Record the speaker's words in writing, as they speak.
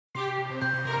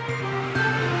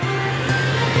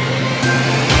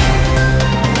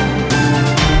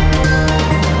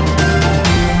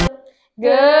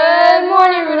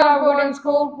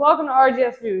School. Welcome to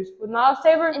RGS News with Miles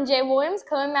Tabor and Jay Williams,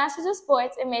 co-masters of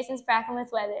sports, and Mason's Bracken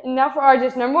with weather. And now for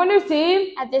RGS #1 news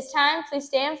team. At this time, please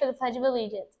stand for the Pledge of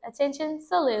Allegiance. Attention,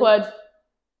 salute. Pledge.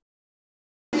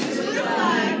 To the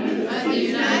flag of the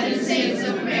United States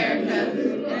of America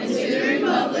and to the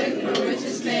republic for which it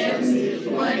stands,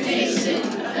 one nation,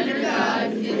 under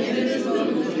God,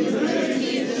 indivisible, with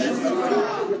liberty and justice for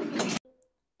all.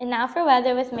 And now for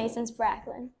weather with Mason's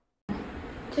Bracken.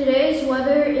 Today's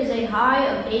weather is a high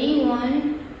of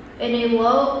 81 and a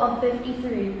low of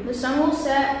 53. The sun will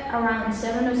set around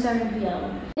 7:07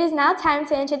 p.m. It is now time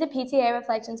to enter the PTA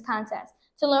Reflections Contest.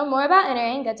 To learn more about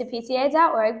entering, go to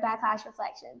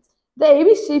pta.org/reflections. The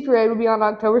ABC parade will be on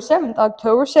October 7th.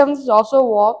 October 7th is also a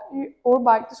walk or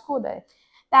bike to school day.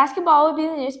 Basketball will be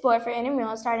the new sport for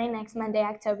intramurals starting next Monday,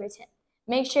 October 10th.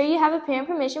 Make sure you have a parent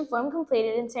permission form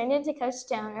completed and turned in to Coach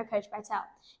Stone or Coach Bartel.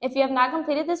 If you have not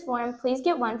completed this form, please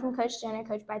get one from Coach Stone or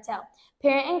Coach Bartel.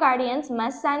 Parent and guardians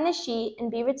must sign the sheet and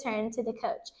be returned to the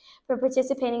coach for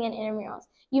participating in intramurals.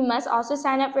 You must also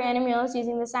sign up for intramurals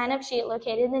using the sign-up sheet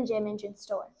located in the gym entrance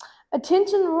door.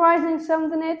 Attention rising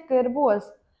 7th and 8th grade boys.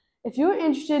 If you are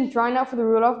interested in trying out for the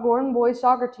Rudolph Gordon boys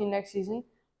soccer team next season,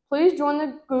 please join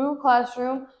the Google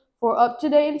Classroom. For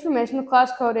up-to-date information, the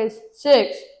class code is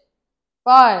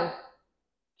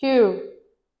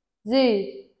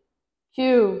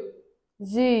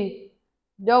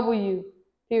 655QZQZW,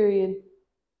 period.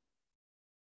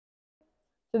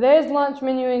 Today's lunch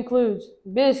menu includes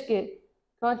biscuit,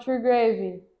 country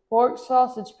gravy, pork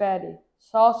sausage patty,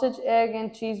 sausage, egg,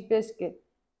 and cheese biscuit,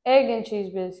 egg and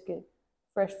cheese biscuit,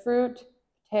 fresh fruit,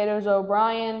 potatoes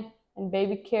O'Brien, and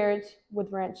baby carrots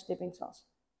with ranch dipping sauce.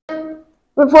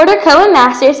 Reporter Cohen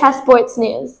Masters has sports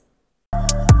news.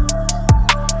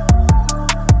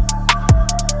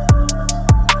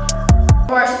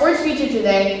 For our sports feature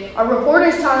today, our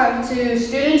reporters talk to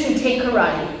students who take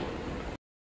karate.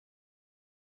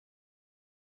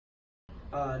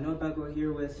 Noah Bagwell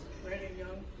here with Brandon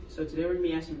Young. So today we're going to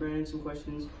be asking Brandon some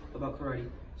questions about karate.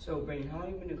 So Brandon, how long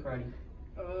have you been doing karate?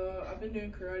 I've been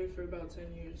doing karate for about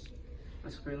 10 years.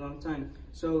 That's a very long time.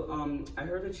 So I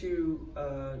heard that you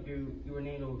were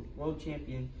named a world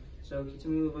champion. So can you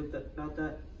tell me a little bit about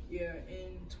that? Yeah,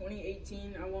 in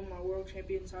 2018 I won my world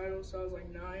champion title, so I was like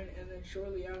 9, and then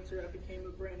shortly after I became a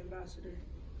brand ambassador.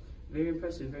 Very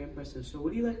impressive, very impressive. So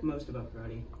what do you like most about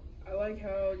karate? I like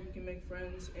how you can make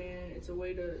friends, and it's a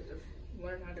way to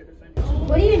learn how to defend yourself.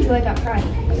 What do you enjoy about karate?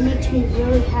 It makes me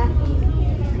really happy.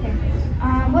 Okay.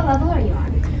 What level are you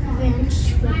on?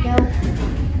 Advanced red belt.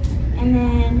 And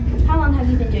then, how long have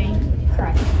you been doing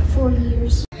karate? 4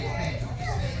 years.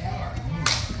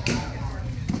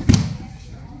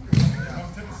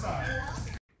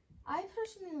 I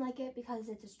personally like it because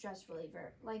it's a stress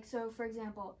reliever. Like, so for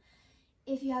example,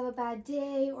 if you have a bad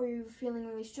day or you're feeling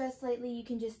really stressed lately, you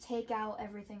can just take out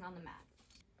everything on the mat.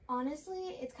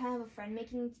 Honestly, it's kind of a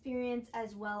friend-making experience,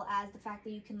 as well as the fact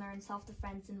that you can learn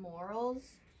self-defense and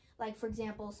morals. Like, for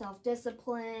example,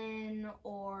 self-discipline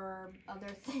or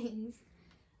other things.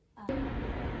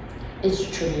 It's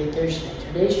Trivia Thursday.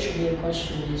 Today's trivia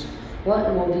question is, what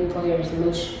MLB player is the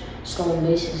most stolen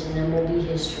bases in MLB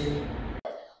history?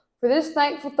 For this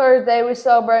Thankful Thursday, we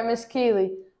celebrate Miss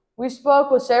Keeley. We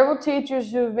spoke with several teachers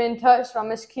who have been touched by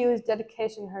Miss Keeley's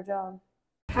dedication to her job.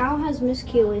 How has Miss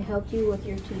Keeley helped you with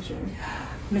your teaching?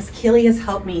 Miss Keeley has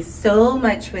helped me so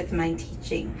much with my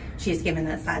teaching. She has given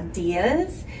us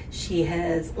ideas. She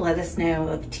has let us know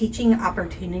of teaching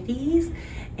opportunities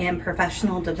and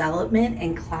professional development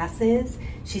in classes.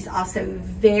 She's also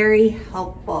very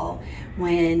helpful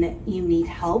when you need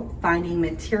help finding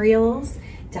materials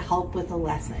to help with a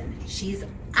lesson. She's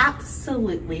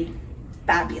absolutely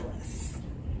fabulous.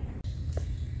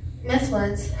 Miss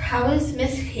Woods, how is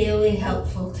Miss Keeley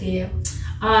helpful to you?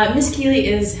 Miss Keeley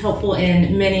is helpful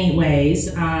in many ways.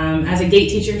 As a gate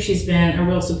teacher, she's been a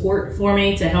real support for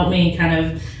me to help me kind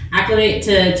of acclimate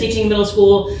to teaching middle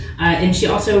school, and she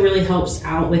also really helps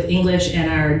out with English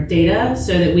and our data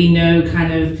so that we know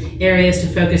kind of areas to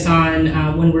focus on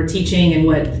when we're teaching and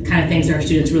what kind of things our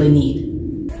students really need.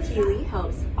 Miss Keeley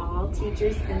helps all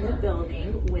teachers in the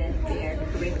building with their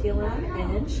curriculum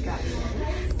and instruction.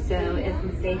 So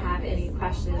if they have any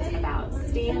questions about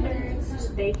standards,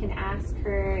 they can ask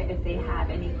her. If they have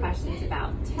any questions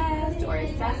about tests or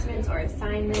assessments or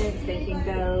assignments, they can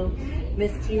go.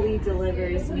 Miss Keeley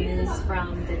delivers news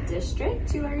from the district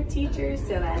to our teachers,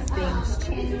 so as things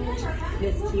change,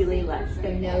 Miss Keeley lets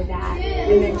them know that,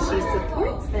 and then she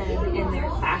supports them in their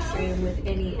classroom with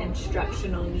any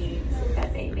instructional needs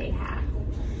that they may have.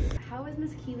 How is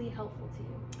Miss Keeley helpful to you?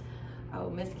 Oh,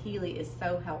 Miss Keeley is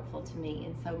so helpful to me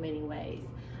in so many ways.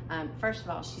 First of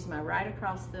all, she's my right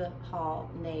across the hall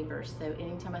neighbor, so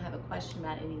anytime I have a question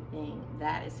about anything,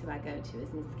 that is who I go to,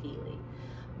 is Miss Keeley.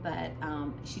 But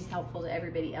she's helpful to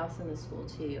everybody else in the school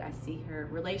too. I see her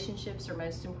relationships are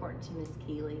most important to Miss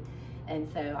Keeley, and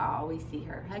so I always see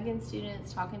her hugging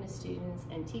students, talking to students,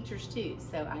 and teachers too.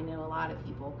 So I know a lot of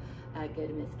people go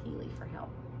to Miss Keeley for help.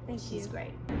 She's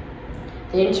great.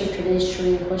 The answer to today's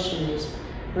trivia question is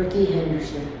Ricky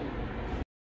Henderson.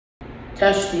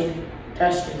 Testing.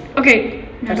 Okay,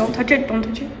 now don't touch it,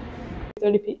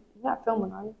 30 p. You're not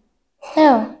filming, are you?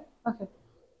 No. Okay.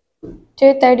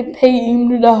 2:30 p.m.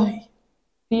 today.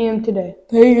 PM today.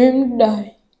 PM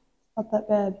today. Not that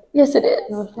bad. Yes, it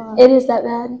is. No, it's not. It is that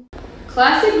bad.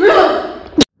 Classic room!